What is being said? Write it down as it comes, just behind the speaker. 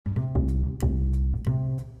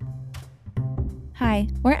Hi,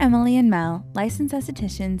 we're Emily and Mel, licensed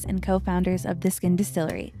estheticians and co-founders of The Skin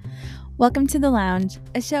Distillery. Welcome to The Lounge,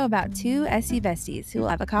 a show about two SE besties who will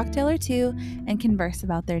have a cocktail or two and converse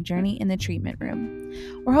about their journey in the treatment room.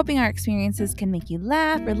 We're hoping our experiences can make you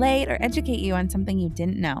laugh, relate, or educate you on something you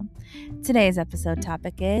didn't know. Today's episode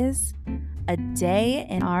topic is a day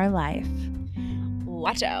in our life.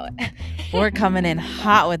 Watch out. We're coming in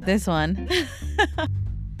hot with this one.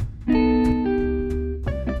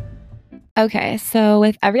 Okay, so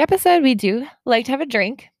with every episode, we do like to have a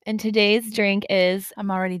drink, and today's drink is I'm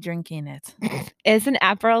already drinking it. is an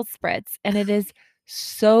Aperol Spritz, and it is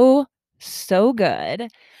so good.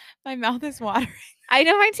 My mouth is watering. I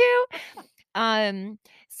know, mine too.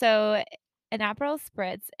 So an Aperol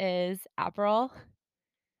Spritz is Aperol,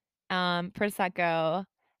 Prosecco, a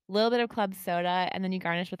little bit of club soda, and then you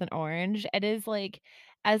garnish with an orange. It is like,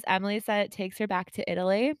 as Emily said, it takes her back to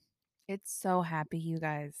Italy. It's so happy, you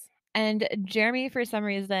guys. And Jeremy, for some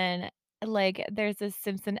reason, like, there's this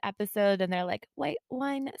Simpson episode and they're like, white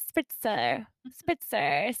wine spritzer,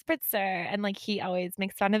 and like he always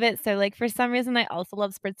makes fun of it. So like for some reason I also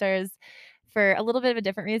love spritzers for a little bit of a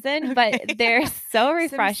different reason, but they're so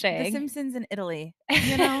refreshing. The Simpsons in Italy,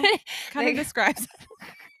 you know, kind of describes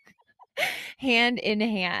hand in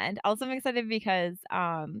hand. Also, I'm excited because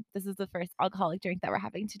this is the first alcoholic drink that we're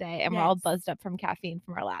having today, and we're all buzzed up from caffeine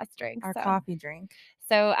from our last drink. Our coffee drink.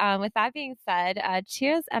 So with that being said,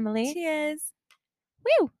 cheers, Emily. Cheers.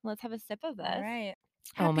 Woo! Let's have a sip of this. All right.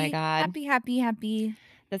 Oh my God. Happy.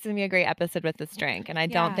 This is going to be a great episode with this drink, and I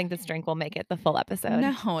don't think this drink will make it the full episode.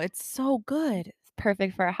 No, it's so good. It's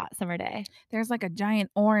perfect for a hot summer day. There's like a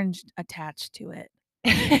giant orange attached to it.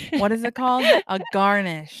 What is it called? A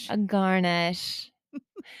garnish. A garnish.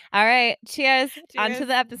 All right. Cheers. On to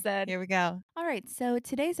the episode. Here we go. All right. So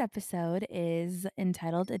today's episode is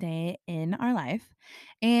entitled A Day in Our Life.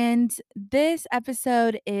 And this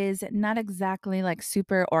episode is not exactly like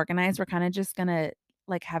super organized. We're kind of just going to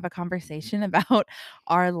like have a conversation about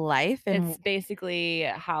our life. And it's basically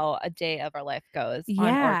how a day of our life goes.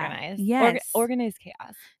 Unorganized. Yes. Organized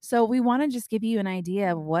chaos. So we want to just give you an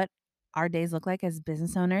idea of what our days look like as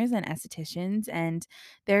business owners and estheticians. And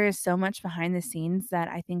there is so much behind the scenes that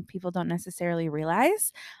I think people don't necessarily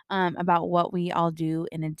realize about what we all do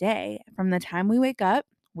in a day. From the time we wake up,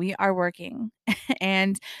 we are working.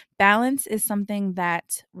 And balance is something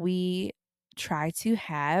that we try to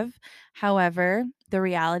have. However, the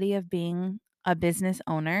reality of being a business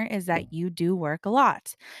owner is that you do work a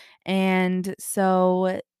lot. And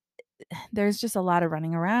so there's just a lot of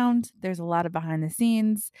running around. There's a lot of behind the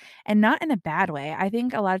scenes, and not in a bad way. I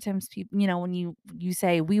think a lot of times people, when you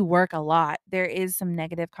say we work a lot, there is some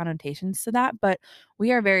negative connotations to that, but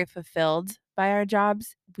we are very fulfilled by our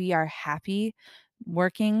jobs. We are happy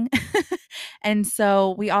working. And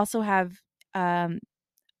so we also have a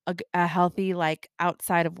healthy, like,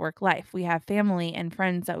 outside of work life. We have family and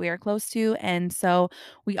friends that we are close to, and so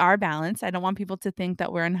we are balanced. I don't want people to think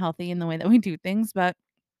that we're unhealthy in the way that we do things, but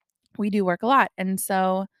we do work a lot. And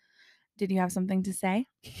so, did you have something to say?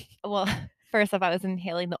 Well, first off, I was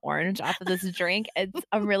inhaling the orange off of this drink. It's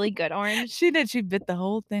a really good orange. She did. She bit the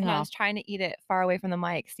whole thing off. I was trying to eat it far away from the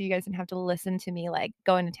mic so you guys didn't have to listen to me like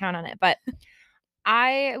going to town on it. But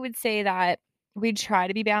I would say that we try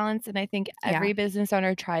to be balanced, and I think every business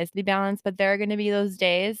owner tries to be balanced, but there are going to be those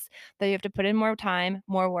days that you have to put in more time,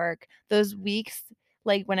 more work. Those weeks,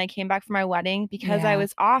 like when I came back from my wedding, because I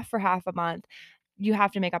was off for half a month, you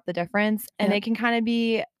have to make up the difference. And it can kind of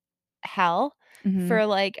be hell for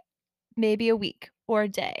like maybe a week or a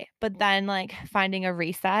day, but then like finding a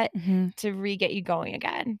reset to re-get you going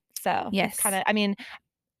again. So it's kind of, I mean,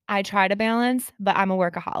 I try to balance, but I'm a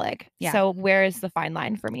workaholic. So where is the fine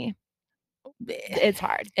line for me? It's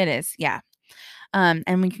hard. It is. Yeah. And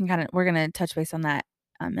we're going to touch base on that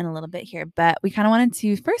in a little bit here, but we kind of wanted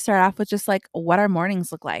to first start off with just like what our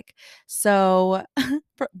mornings look like. So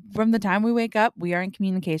from the time we wake up, we are in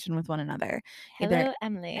communication with one another. Hello,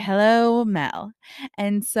 Emily. Hello, Mel.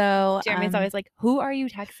 And so Jeremy's always like, who are you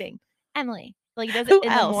texting? Emily. Like, he does it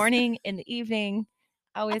in the morning, in the evening.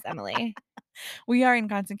 Always Emily. We are in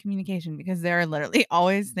constant communication because there are literally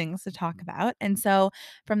always things to talk about. And so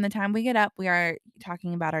from the time we get up, we are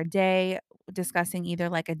talking about our day, discussing either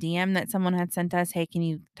like a DM that someone had sent us. Hey, can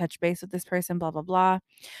you touch base with this person? Blah, blah, blah.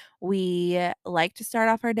 We like to start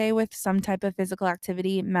off our day with some type of physical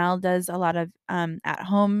activity. Mel does a lot of at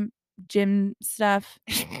home gym stuff.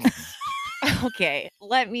 Okay,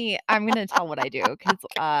 I'm going to tell what I do because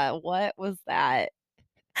what was that?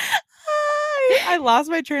 I lost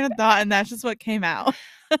my train of thought, and that's just what came out.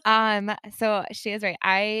 So she is right.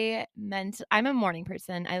 I'm a morning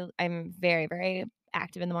person. I'm very, very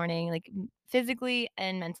active in the morning, like, physically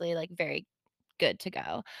and mentally, like, very good to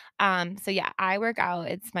go. So yeah, I work out.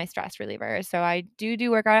 It's my stress reliever. So I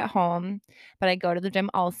do workout at home, but I go to the gym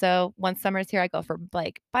also. Once summer's here, I go for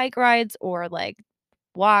like bike rides or like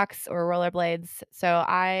walks or rollerblades. So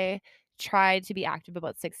I try to be active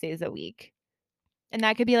about 6 days a week. And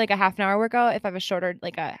that could be like a half an hour workout if I have a shorter,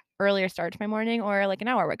 like a earlier start to my morning, or like an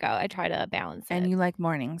hour workout. I try to balance And it. you like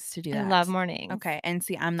mornings to do I that. love mornings. Okay, and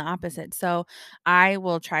see, I'm the opposite. So, I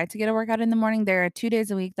will try to get a workout in the morning. There are 2 days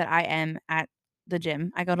a week that I am at the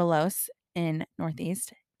gym. I go to Lowe's in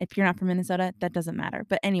Northeast. If you're not from Minnesota, that doesn't matter.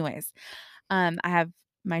 But anyways, I have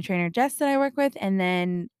my trainer Jess that I work with, and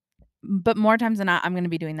then but more times than not, I'm gonna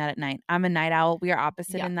be doing that at night. I'm a night owl. We are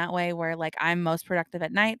opposite Yeah. in that way where, like, I'm most productive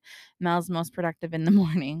at night, Mel's most productive in the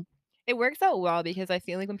morning. It works out well because I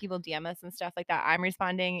feel like when people DM us and stuff like that, I'm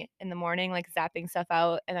responding in the morning, like zapping stuff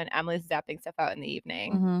out, and then Emily's zapping stuff out in the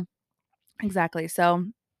evening. Mhm. Exactly. So,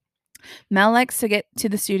 Mel likes to get to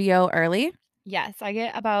the studio early, Yes, I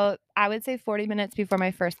get about, I would say 40 minutes before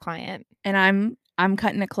my first client. and I'm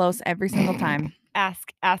cutting it close every single time.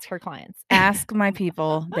 Ask her clients. Ask my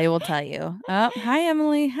people, they will tell you. "Oh, hi,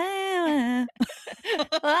 Emily. Hi."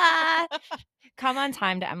 Ah, come on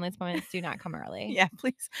time to Emily's appointments. Do not come early. Yeah,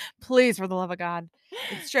 please, please, for the love of God.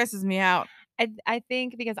 It stresses me out. I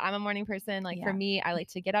think because I'm a morning person, like for Yeah. me, I like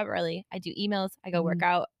to get up early. I do emails, I go work Mhm,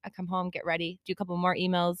 out, I come home, get ready, do a couple more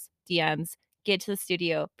emails, DMs, get to the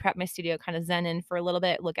studio, prep my studio, kind of zen in for a little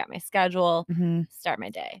bit, look at my schedule, mhm, start my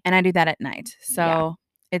day. and I do that at night, Yeah. so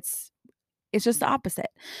it's it's just the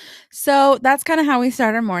opposite. So, that's kinda how we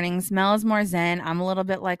start our mornings. Mel is more zen, I'm a little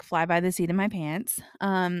bit, like, fly by the seat of my pants,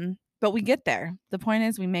 but we get there. The point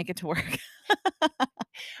is we make it to work.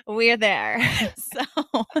 We're there.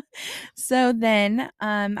 So so then,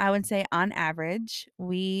 I would say on average,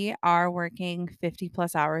 we are working 50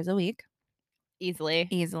 plus hours a week Easily.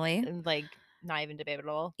 easily. And, like, not even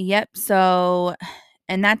debatable. Yep. So,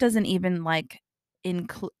 and that doesn't even like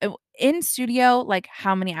include in studio, like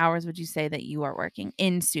how many hours would you say that you are working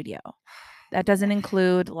in studio? That doesn't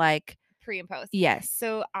include like, Pre and post. yes.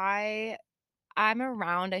 So I'm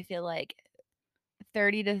around, I feel like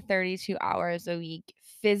 30 to 32 hours a week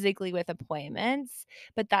physically with appointments,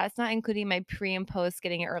 but that's not including my pre and post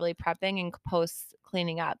getting it early prepping and post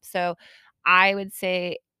cleaning up. So I would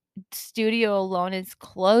say studio alone is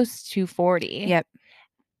close to 40. Yep.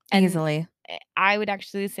 And Easily. I would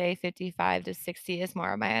actually say 55 to 60 is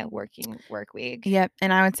more of my working work week. Yep.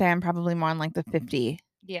 And I would say I'm probably more on like the 50.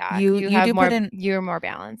 Yeah, You do put in you're more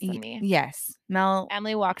balanced than me. yes. Mel,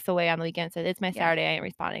 Emily walks away on the weekend and said, "It's my yeah. Saturday, I ain't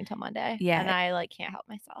responding till Monday." And Yeah. I, like, can't help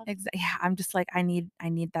myself. Yeah, I'm just like, I need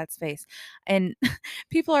that space. And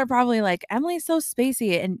people are probably like, "Emily's so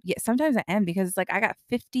spacey." And yeah, sometimes I am because it's like I got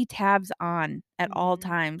 50 tabs on at all Mhm.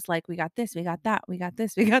 times. Like we got this, we got that, we got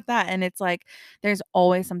this, we got that. And it's like there's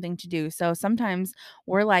always something to do. So sometimes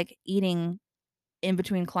we're like eating in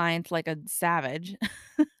between clients like a savage.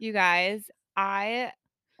 You guys, I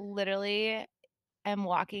literally am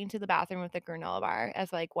walking to the bathroom with a granola bar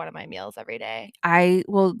as, like, one of my meals every day. I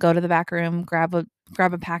will go to the back room, grab a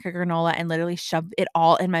pack of granola and literally shove it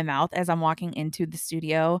all in my mouth as I'm walking into the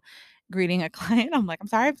studio greeting a client. I'm like, "I'm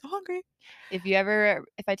sorry, I'm so hungry."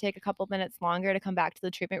 If I take a couple minutes longer to come back to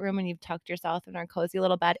the treatment room and you've tucked yourself in our cozy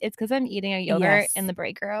little bed, it's because 'cause I'm eating a yogurt in Yes. the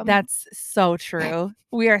break room. That's so true.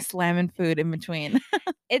 We are slamming food in between.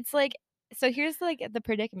 It's like, so here's, like, the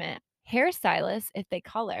predicament. Hairstylists, if they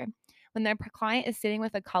color, when their client is sitting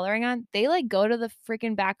with a coloring on, they, like, go to the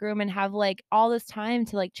freaking back room and have, like, all this time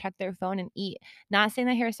to, like, check their phone and eat. Not saying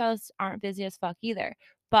that hairstylists aren't busy as fuck either,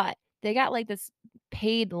 but they got, like, this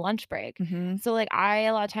paid lunch break. Mhm. So, like, I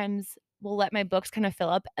a lot of times will let my books kinda fill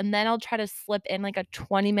up, and then I'll try to slip in, like, a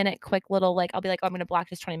 20-minute quick little, like, I'll be like, "Oh, I'm gonna block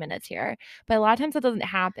just 20 minutes here." But a lot of times that doesn't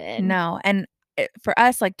happen. No, and for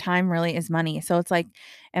us, like, time really is money. So it's like,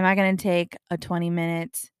 am I gonna take a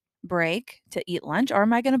 20-minute break to eat lunch, or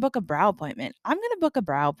am I gonna book a brow appointment? I'm gonna book a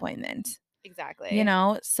brow appointment, you Exactly.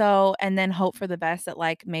 know? So and then hope for the best that,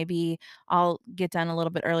 like, maybe I'll get done a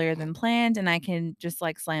little bit earlier than planned, and I can just,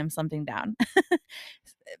 like, slam something down.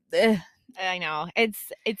 Ugh, I know.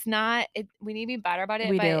 It's not it we need to be better about it,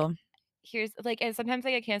 we but do. here's like, and sometimes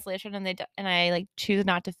I get cancellation and and I, like, choose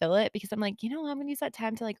not to fill it because I'm like, "You know what? I'm gonna use that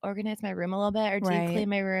time to, like, organize my room a little bit or deep Right. clean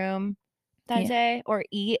my room that Yeah. day or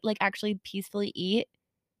eat, like, actually peacefully eat."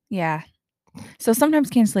 Yeah. So sometimes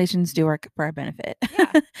cancellations do work for our benefit.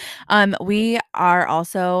 Yeah. We are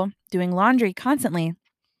also doing laundry constantly.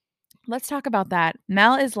 Let's talk about that.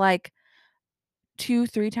 Mel is like 2,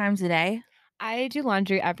 3 times a day. I do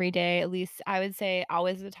laundry every day, at least I would say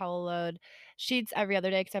always a towel load. sheets every other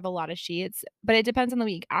day because I have a lot of sheets, but it depends on the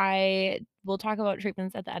week. I will talk about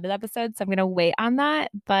treatments at the end of the episode, so I'm gonna wait on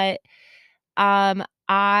that, but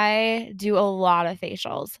I do a lot of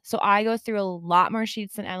facials. So I go through a lot more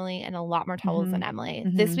sheets than Emily and a lot more towels than Mhm. Emily.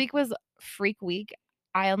 This Mhm. week was freak week.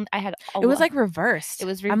 I had a It was, lot. like, It reversed.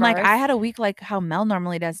 was I'm like, I reversed. had a week like how Mel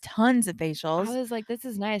normally does tons of I facials, was like, "This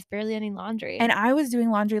is nice, barely any laundry." and I was doing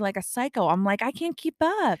laundry like a psycho. I'm like, "I can't keep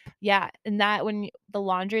up." Yeah, and that when the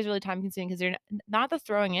laundry is really time consuming because 'cause you're not the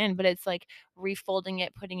throwing in, but it's, like, refolding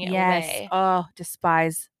it, putting it Yes. away. Oh,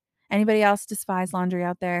 despise. Anybody else despise laundry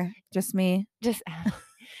out there? Just me? Just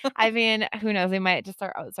I mean, who knows? We might just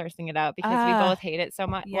start outsourcing it out because we both Ah, hate it so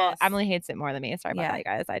much. Well, yes. Emily hates it more than me. Sorry about that, Yeah. you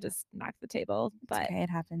guys. I just knocked the table, It's but, okay, it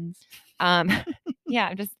happens. um, yeah,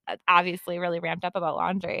 I'm just, obviously really ramped up about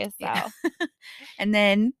laundry, Yeah. so And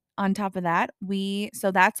then on top of that,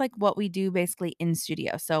 so that's like what we do basically in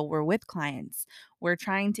studio. So we're with clients, we're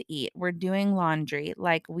trying to eat, we're doing laundry,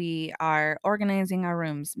 like we are organizing our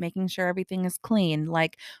rooms, making sure everything is clean.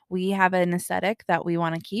 Like we have an aesthetic that we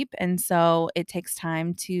want to keep. And so it takes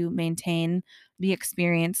time to maintain the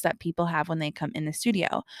experience that people have when they come in the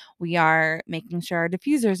studio. We are making sure our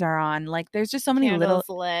diffusers are on. Like there's just so many little, candles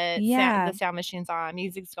lit, yeah. the sound machine's on,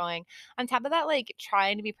 music's going. On top of that, like,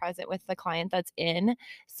 trying to be present with the client that's in.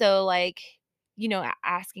 So, like,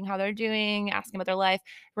 asking how they're doing, asking about their life.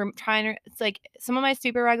 We're trying to it's like some of my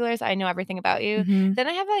super regulars, I know everything about you. Hmm. Then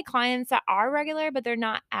I have, like, clients that are regular, but they're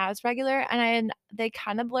not as regular, and they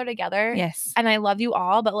kinda blur together, Yes. and I love you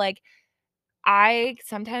all, but, like, I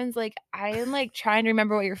sometimes, like, I am, like, trying to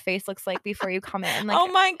remember what your face looks like before you come in, like, Oh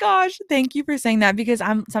my gosh, thank you for saying that because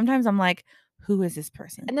I'm like, "Who is this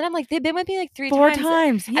person?" and then I'm like, "They've been with me, like, 3 4 times,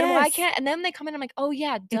 times, and why yes. can't," and then they come in, I'm like, "Oh,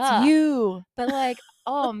 yeah, It's duh." you. But, like,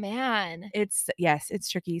 oh, man. It's yes, it's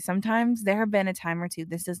tricky. Sometimes there have been a time or 2,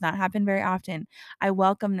 this does not happen very often. I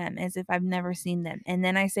welcome them as if I've never seen them, and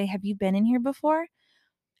then I say, "Have you been in here before?"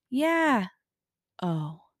 "Yeah."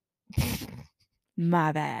 "Oh,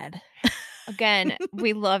 my bad." Again,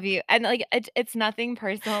 we love you, and, like, it's nothing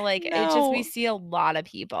personal, like, it's just we No. see a lot of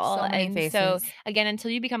people, So many and so, faces. again,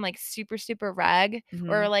 until you become, like, super, super reg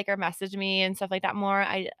or, Mhm. like, or message me and stuff like that more,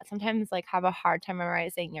 I sometimes, like, have a hard time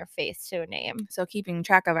memorizing your face to a name. So keeping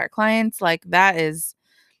track of our clients, like,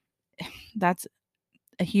 that's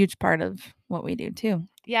a huge part of what we do too,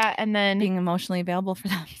 Yeah, and then being emotionally available for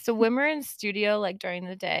them. so when we're in studio, like, during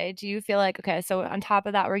the day, do you feel like okay, so on top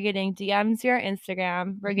of that, we're getting DMs via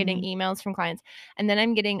Instagram, we're getting Mhm. emails from clients, and then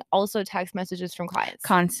I'm getting also text messages from clients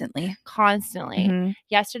Constantly. constantly. Mhm.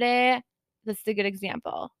 Yesterday, this is a good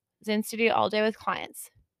example. I was in studio all day with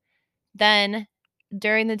clients. Then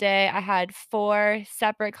during the day, I had 4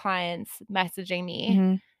 separate clients messaging me,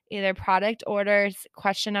 Mhm. either product orders,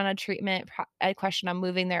 question on a treatment, a question on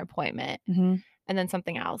moving their appointment, Mhm. and then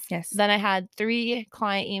something else. Yes. Then I had 3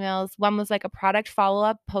 client emails. One was like a product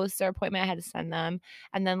follow-up post their appointment I had to send them,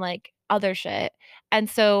 and then, like, other shit. And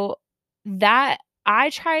so that I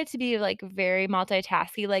try to be, like, very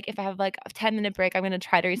multitasky, like, if I have, like, a 10-minute break, I'm gonna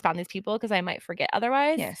try to respond to these people because I might forget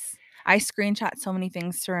otherwise. Yes. I screenshot so many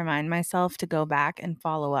things to remind myself to go back and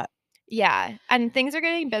follow up. Yeah, and things are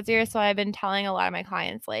getting busier, so I've been telling a lot of my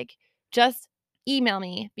clients, like, "Just email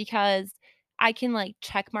me because I can, like,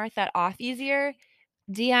 check mark that off easier."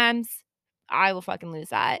 DMs, I will fucking lose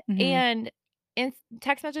that, Mhm. and in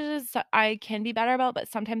text messages, I can be better about, but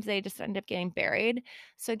sometimes they just end up getting buried.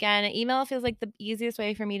 So, again, email feels like the easiest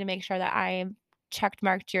way for me to make sure that I checked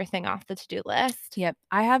marked your thing off the to-do list. Yep. So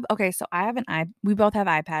I have an I we both have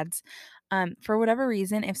iPads. For whatever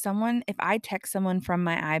reason, if I text someone from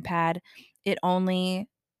my iPad, it only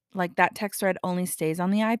like that text thread only stays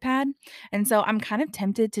on the iPad. And so I'm kind of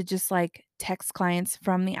tempted to just like text clients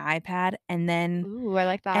from the iPad Ooh, I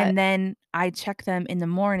like that. and then I check them in the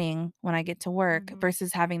morning when I get to work Mhm.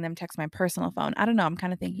 versus having them text my personal phone. I don't know, I'm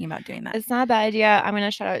kind of thinking about doing that. It's not a bad idea. I'm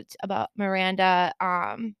gonna shout out about Miranda,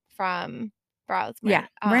 from Browse Yeah,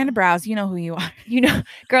 Mir Miranda Browse, you know who you are. you know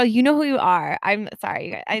girl, you know who you are. I'm sorry,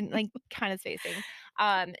 you guys. I'm, like, kinda spacing.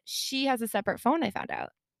 She has a separate phone, I found out.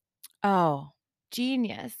 Oh,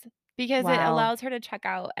 Genius, because it wow. allows her to check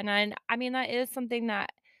out, and I mean, that is something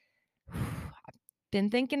that I've been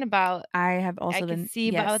thinking about. I have I also could been see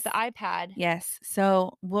about the yes. iPad. Yes.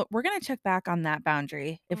 So we're going to check back on that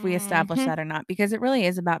boundary if we establish Mhm. that or not, because it really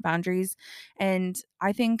is about boundaries. And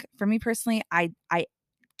I think for me personally, I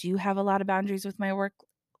do have a lot of boundaries with my work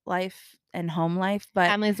life and home life,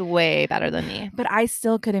 Emily's way better than me. but I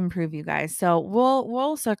still could improve you guys. So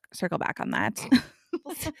we'll circle back on that.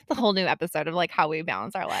 The whole new episode of, like, how we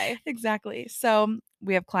balance our life. Exactly. So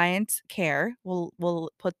we have client care. We'll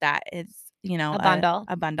put that as, A bundle.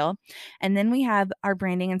 a bundle. And then we have our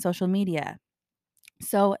branding and social media.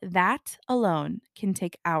 So that alone can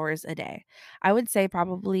take hours a day. I would say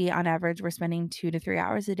probably on average, we're spending 2 to 3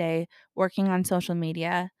 hours a day working on social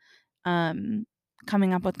media, um,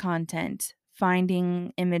 coming up with content,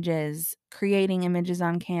 finding images, creating images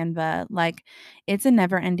on Canva. Like, it's a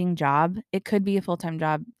never ending job. It could be a full time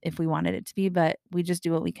job if we wanted it to be, but we just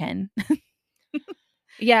do what we can.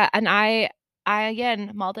 Yeah, and I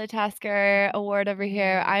again, multitasker award over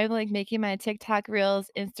here. I'm, like, making my TikTok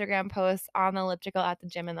reels, Instagram posts on the elliptical at the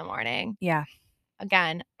gym in the morning. Yeah.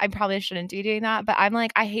 Again, I probably shouldn't be doing that, but I'm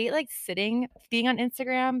like, I hate, like, being on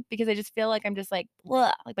Instagram because I just feel like I'm just like,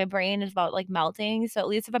 "Bleh," like, my brain is about, like, melting, so at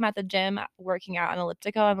least if I'm at the gym working out on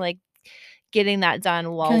elliptical, I'm, like, getting that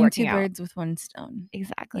done while Killing working two out. birds with one stone. Yeah.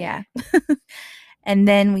 Exactly. And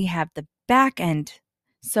then we have the back end.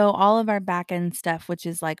 So all of our back end stuff, which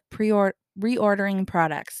is like reordering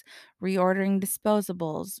products, reordering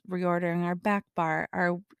disposables, reordering our back bar,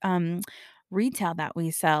 our retail that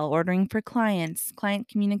we sell, ordering for clients, client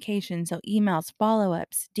communication, so emails,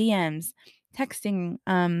 follow-ups, DMs, texting,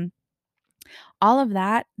 all of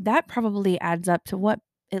that, that probably adds up to what?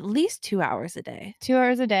 At least 2 hours a day. 2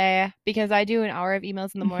 hours a day because I do an hour of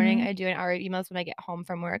emails in the morning. Mhm. I do an hour of emails when I get home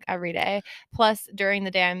from work every day. Plus, during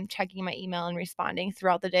the day, I'm checking my email and responding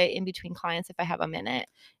throughout the day in between clients if I have a minute.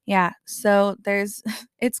 Yeah, so there's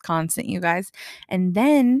it's constant, you guys. And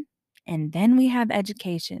then we have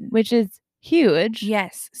education. Which is huge.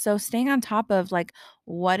 Yes, so staying on top of, like,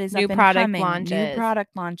 what is New up and product coming, new launches,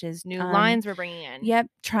 product launches, new lines we're bringing in. yep,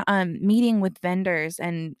 meeting with vendors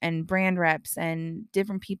and brand reps and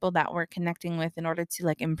different people that we're connecting with in order to,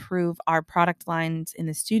 like, improve our product lines in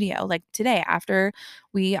the studio. Like, today, after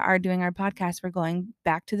we are doing our podcast, we're going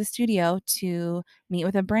back to the studio to meet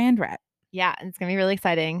with a brand rep. Yeah, it's gonna be really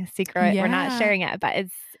exciting. Secret, we're not Yeah. sharing it,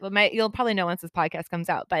 but you'll probably know once this podcast comes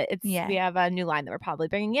out, but we Yeah. have a new line that we're probably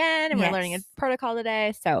bringing in, and we're learning a Yes. protocol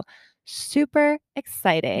today, so super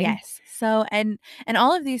exciting. Yes. So and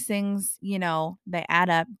all of these things, they add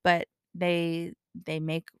up, but they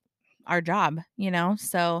make our job,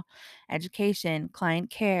 So education, client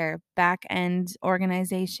care, back end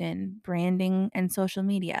organization, branding and social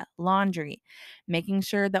media, laundry, making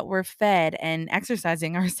sure that we're fed and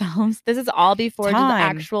exercising ourselves, This is all before the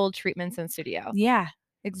time. actual treatments in studio. Yeah,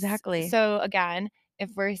 exactly. So again, if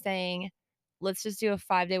we're saying, let's just do a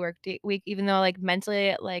 5-day week, even though like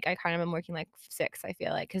mentally, like I kind of am working like 6, I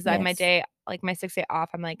feel like, because I my Yes. day, like my 6 day off,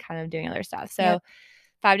 I'm like kind of doing other stuff. So Yep.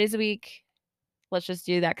 5 days a week, let's just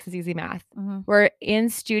do that because it's easy math. Mhm. We're in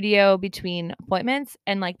studio between appointments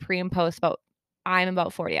and like pre and post I'm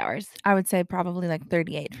about 40 hours. I would say probably like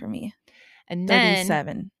 38 for me. And then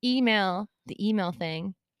 37. the email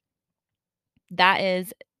thing, that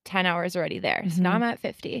is 10 hours already there. So now I'm Mhm. at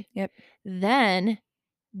 50. Yep. Then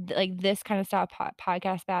like this kind of stuff,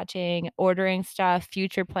 podcast batching, ordering stuff,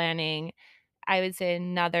 future planning, I would say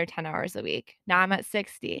another 10 hours a week. Now I'm at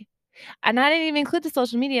 60. And I didn't even include the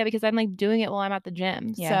social media because I'm like doing it while I'm at the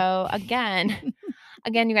gym. Yeah. So again,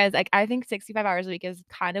 you guys, like I think 65 hours a week is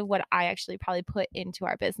kind of what I actually probably put into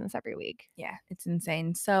our business every week. Yeah, it's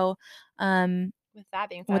insane. So, um, With that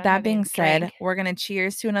being said, with I'm that having a being said, drink. we're gonna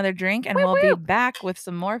cheers to another drink, and Woo we'll be woo! back with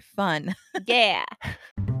some more fun. Yeah.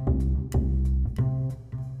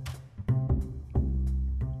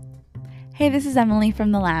 Hey, this is Emily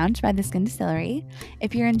from The Lounge by The Skin Distillery.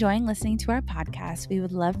 If you're enjoying listening to our podcast, we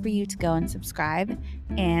would love for you to go and subscribe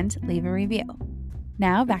and leave a review.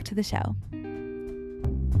 Now, back to the show.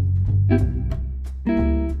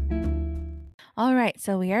 All right,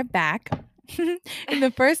 so we are back. In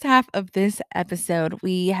the first half of this episode,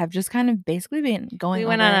 we have just kind of basically been going We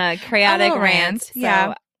went over on a a chaotic little rant.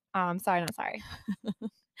 Yeah. So, sorry, not sorry.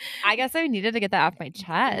 I guess I needed to get that off my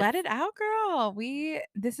chest. Let it out, girl.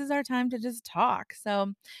 This is our time to just talk.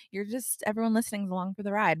 So you're just everyone listening's along for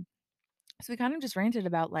the ride. So we kind of just ranted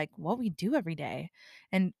about like what we do every day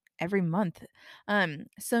and every month.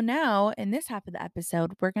 So now in this half of the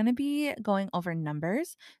episode, we're going to be going over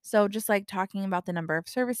numbers. So just like talking about the number of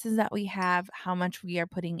services that we have, how much we are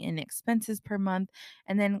putting in expenses per month,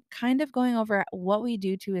 and then kind of going over what we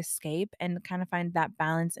do to escape and kind of find that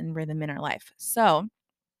balance and rhythm in our life. So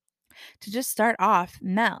to just start off,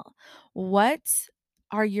 Mel, what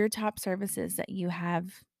are your top services that you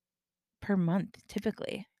have per month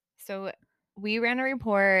typically? So we ran a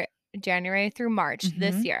report January through March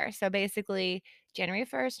this Mhm. year. So basically January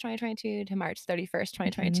 1st, 2022 to March 31st,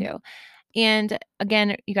 Mhm. 2022. And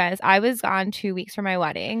again, you guys, I was gone 2 weeks for my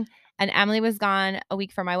wedding and Emily was gone a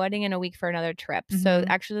week for my wedding and a week for another trip. So Mhm.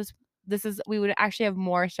 actually this is we would actually have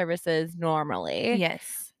more services normally.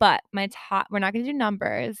 Yes. But we're not going to do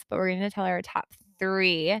numbers, but we're going to tell our top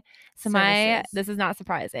 3. So Services. this is not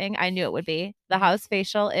surprising. I knew it would be. The Mhm. house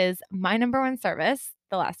facial is my number 1 service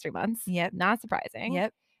the last 3 months. Yep. Not surprising.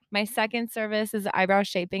 Yep. My second service is eyebrow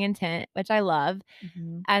shaping and tint, which I love.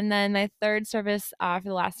 Mhm. And then my third service for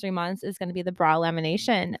the last 3 months is going to be the brow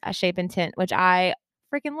lamination, shape and tint, which I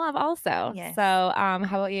freaking love also. So, Yes. how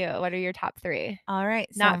about you? What are your top 3? All right.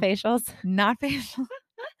 Not So facials? not facial.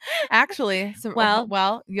 Actually, so Well,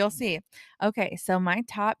 well, you'll see. Okay, so my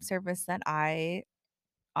top service that I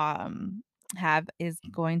um have is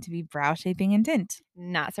going to be brow shaping and tint.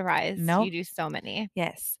 not surprised. Nope. You do so many.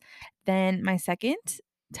 Yes. Then my second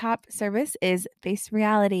top service is face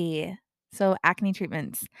reality. So acne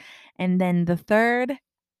treatments. And then the third,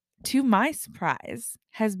 to my surprise,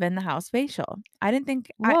 has been the house facial. I didn't think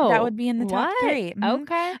that Whoa. would be in the top What? 3. Mhm.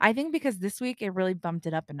 Okay. I think because this week it really bumped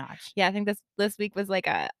it up a notch. Yeah, I think this week was like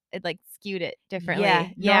it like skewed it Yeah, differently.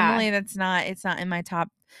 Yeah. normally it's not in my top.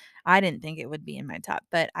 I didn't think it would be in my top,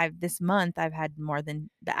 but I've this month I've had more than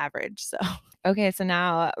the average, so. Okay, so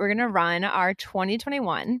now we're gonna run our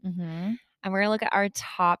 2021 Mhm. and we're gonna look at our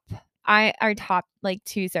top like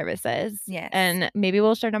 2 services. Yes. And maybe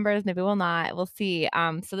we'll share numbers, maybe we'll not. We'll see.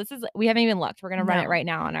 So this is we haven't even looked. We're gonna run it No. right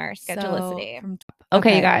now on our So Schedulicity. from Okay,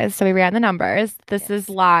 you okay. guys. So we ran the numbers. This is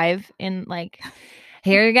Yes. live in like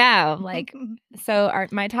here you go. Like so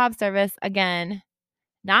my top service again,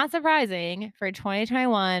 not surprising for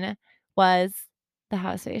 2021 was the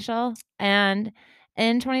house facial. And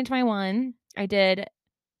in 2021, I did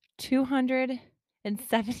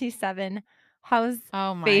 277 house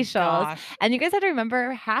Oh my facials. gosh. And you guys have to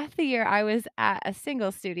remember half the year I was at a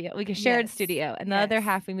single studio, like a shared Yes. studio, and the other Yes.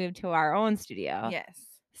 half we moved to our own studio. Yes.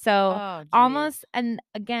 So Oh, geez. almost, and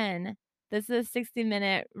again, this is a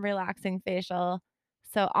 60-minute relaxing facial.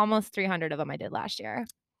 So almost 300 of them I did last year.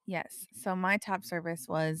 Yes. So my top service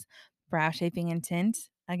was brow shaping and tint.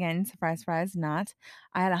 Again, surprise, surprise, not.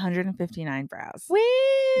 I had 159 brows. Woo!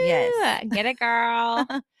 Yes. Get it, girl.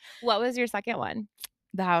 What was your second one?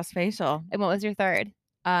 The house facial. And what was your third?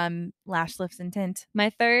 Lash lifts and tint. My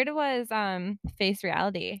third was face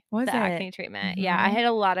reality, Was the it? acne treatment. Yeah, I Mhm. had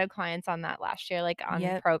a lot of clients on that last year, like on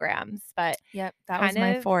Yep. programs, but Yep. That was kind my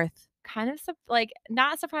of fourth. like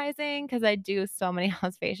not surprising because I do so many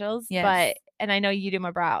house facials, Yes. but and I know you do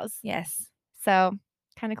my brows. Yes. So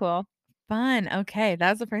kind of cool. Fun. Okay. That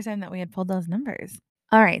was the first time that we had pulled those numbers.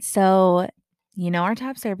 All right. So, our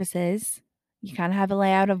top services. You kind of have a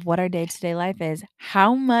layout of what our day to day life is.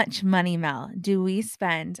 How much money, Mel, do we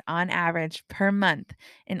spend on average per month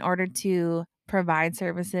in order to provide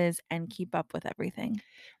services and keep up with everything?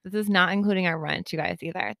 This is not including our rent, you guys,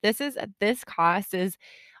 either. This cost is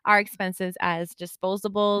our expenses as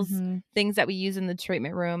disposables, Hmm. things that we use in the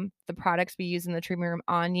treatment room, the products we use in the treatment room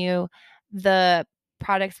on you, the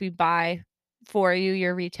products we buy for you,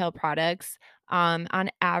 your retail products. On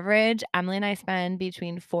average, Emily and I spend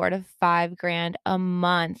between 4 to 5 grand a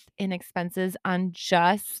month in expenses on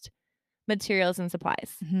just materials and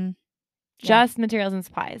supplies. Hmm. Yeah. Just materials and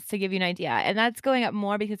supplies to give you an idea, and that's going up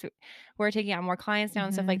more because we're taking on more clients now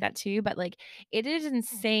and stuff like Hmm. that too, but, like, it is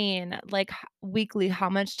insane, like, weekly how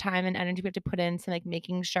much time and energy we have to put into, like,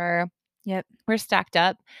 making sure Yep. we're stacked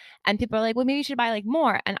up, and people are like, "Well, maybe you should buy, like,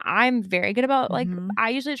 more," and I'm very good about, like Hmm. I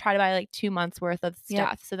usually try to buy, like, 2 months worth of Yep.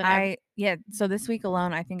 stuff, so then ev Yeah. So this week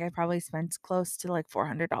alone, I think I probably spent close to like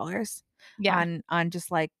 $400 Yeah. on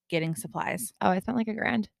just like getting supplies. Oh, I spent, like, a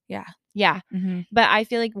grand. Yeah. Yeah. Hmm. But I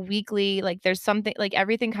feel like weekly, like there's something like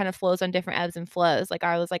everything kind of flows on different ebbs and flows. Like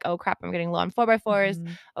I was like, oh crap, I'm getting low on 4x4s. Hmm.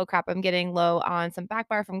 Oh crap, I'm getting low on some back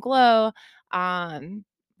bar from Glow.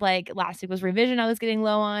 Like last week was revision I was getting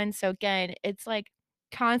low on. So again, it's like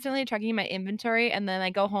constantly checking my inventory and then I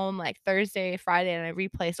go home like Thursday, Friday, and I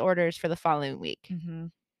replace orders for the following week. Hmm.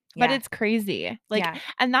 But Yeah. it's crazy. Like, Yeah.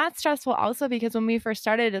 and that's stressful also because when we first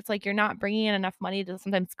started, it's like you're not bringing in enough money to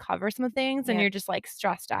sometimes cover some of things and Yep. you're just like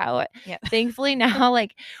stressed out. Yep. Thankfully now,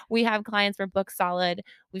 like we have clients, we're booked solid.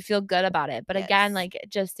 We feel good about it. But again, Yes. like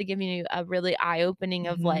just to give you a really eye opening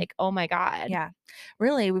of Hmm. like, oh my God. Yeah.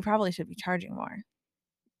 Really, we probably should be charging more,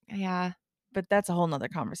 Yeah. but that's a whole nother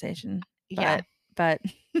conversation. Yeah. But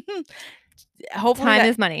hopefully Time that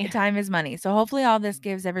is money. time is money. So hopefully all this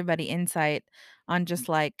gives everybody insight on just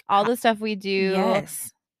like All the stuff we do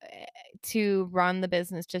yes. to run the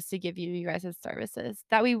business just to give you guys' services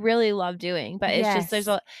that we really love doing. But it's just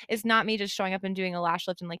Yes. it's not me just showing up and doing a lash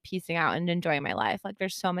lift and like piecing out and enjoying my life. Like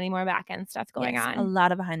there's so many more back end stuff going Yes, a on.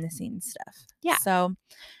 lot of behind the scenes stuff. Yeah. So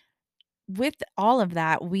with all of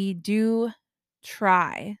that, we do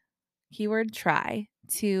try, keyword try,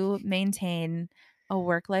 to maintain a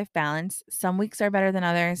work-life balance. Some weeks are better than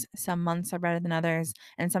others, some months are better than others,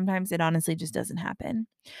 and sometimes it honestly just doesn't happen.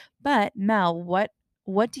 But Mel,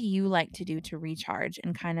 what do you like to do to recharge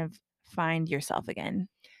and kind of find yourself again?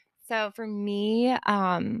 So for me,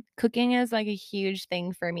 cooking is like a huge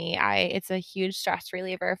thing for me. It's a huge stress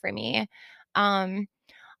reliever for me. Um,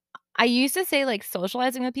 I used to say like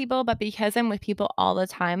socializing with people, but because I'm with people all the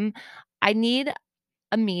time, I need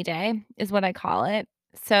a me day is what I call it.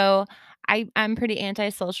 So I'm pretty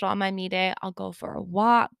antisocial on my me day. I'll go for a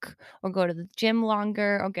walk or go to the gym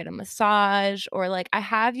longer or get a massage or like I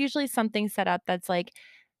have usually something set up that's like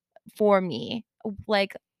for me.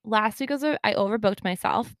 Like last week I overbooked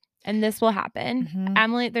myself and this will happen. Mhm.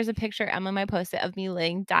 Emily, there's a picture Emily might post it of me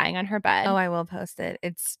laying dying on her Oh, bed. I will post it.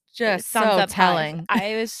 It's It just sums so up how telling.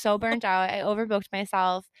 I was so burnt out. I overbooked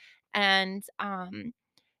myself and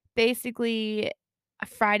basically,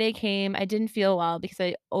 Friday came, I didn't feel well because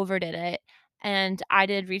I overdid it, and I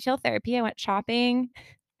did retail therapy, I went shopping,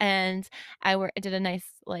 and I did a nice,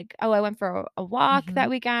 like I went for a walk that Mhm. Yep.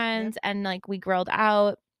 weekend, and, like, we grilled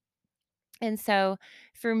out, and so,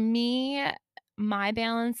 for me, my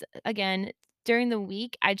balance, again, during the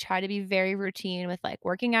week, I try to be very routine with, like,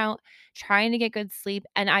 working out, trying to get good sleep,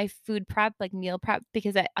 and I food prep, like, meal prep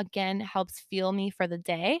because it, again, helps fuel me for the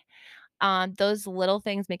day. Those little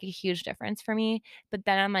things make a huge difference for me, but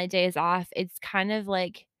then on my days off, it's kind of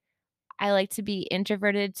like I like to be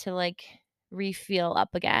introverted to, like, refuel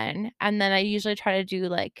up again, and then I usually try to do,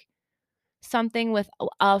 like, something with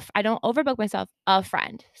I don't overbook myself, a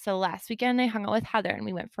friend. So last weekend, I hung out with Heather, and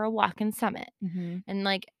we went for a walk in Summit, Mhm. and,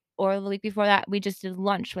 like or the week before that, we just did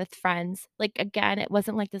lunch with friends. Like, again, it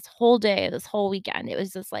wasn't, like, this whole day, this whole weekend. It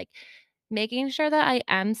was just, like, making sure that I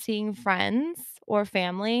am seeing friends or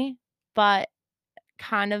family, but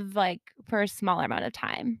kind of, like, for a smaller amount of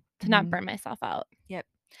time to not Mhm. burn myself out. Yep.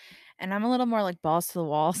 And I'm a little more like balls to the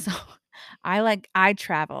wall, so I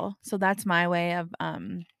travel. So that's my way of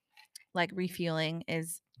like refueling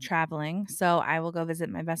is traveling. So I will go visit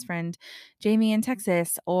my best friend Jamie in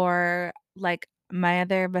Texas or like my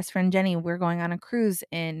other best friend Jenny. We're going on a cruise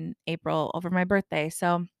in April over my birthday.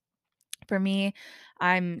 So for me,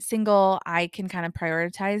 I'm single. I can kind of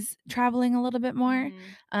prioritize traveling a little bit more.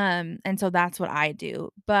 Mhm. And so that's what I do.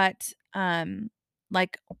 But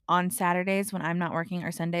like on Saturdays when I'm not working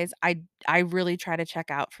or Sundays, I really try to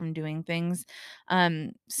check out from doing things.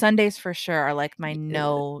 Sundays for sure are like my Ugh.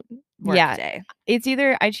 no work Yeah. day. It's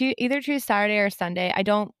either choose Saturday or Sunday. I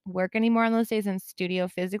don't work anymore on those days in studio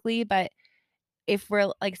physically, but if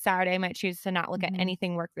we're like Saturday, I might choose to not look at Mhm.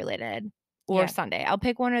 anything work related or Yeah. Sunday. I'll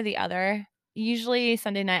pick one or the other. Usually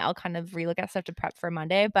Sunday night, I'll kind of relook at stuff to prep for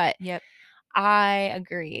Monday, but Yep. I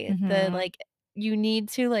agree. Mhm. You need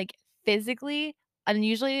to like physically, and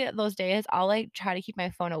usually those days I'll like try to keep my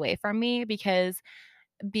phone away from me because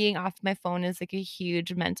being off my phone is like a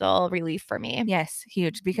huge mental relief for me. Yes,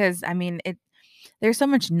 huge because I mean there's so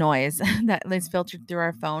much noise that is filtered through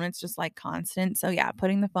our phone. It's just like constant. So yeah,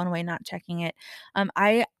 putting the phone away, not checking it.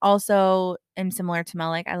 I also am similar to Mel.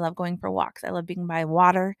 Like I love going for walks. I love being by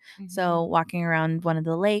water. Mhm. So walking around one of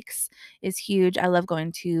the lakes is huge. I love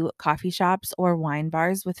going to coffee shops or wine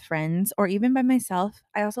bars with friends or even by myself.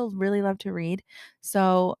 I also really love to read.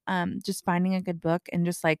 So just finding a good book and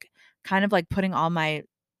just like kind of like putting all my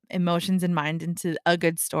emotions and mind into a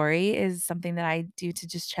good story is something that I do to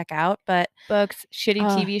just check out. But Books, shitty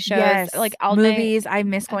TV shows, like yes, all night movies. I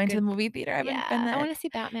miss a going to the good movie theater. I haven't been yeah, I that. wanna see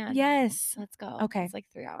Batman. Yes. Let's go. Okay. It's like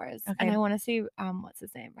 3 hours, and Okay. I wanna see, what's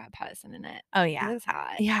his name? Brad Pattinson in it. Oh, He yeah. looks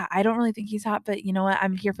hot. Yeah, I don't really think he's hot, but you know what?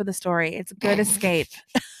 I'm here for the story. It's a good escape.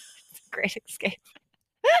 It's a great escape.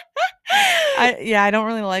 I don't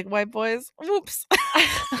really like white boys. Whoops.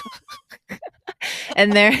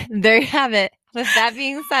 And there you have it. With that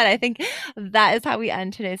being said, I think that is how we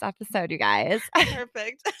end today's episode, you guys.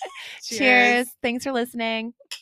 Perfect. Cheers. Cheers. Thanks for listening.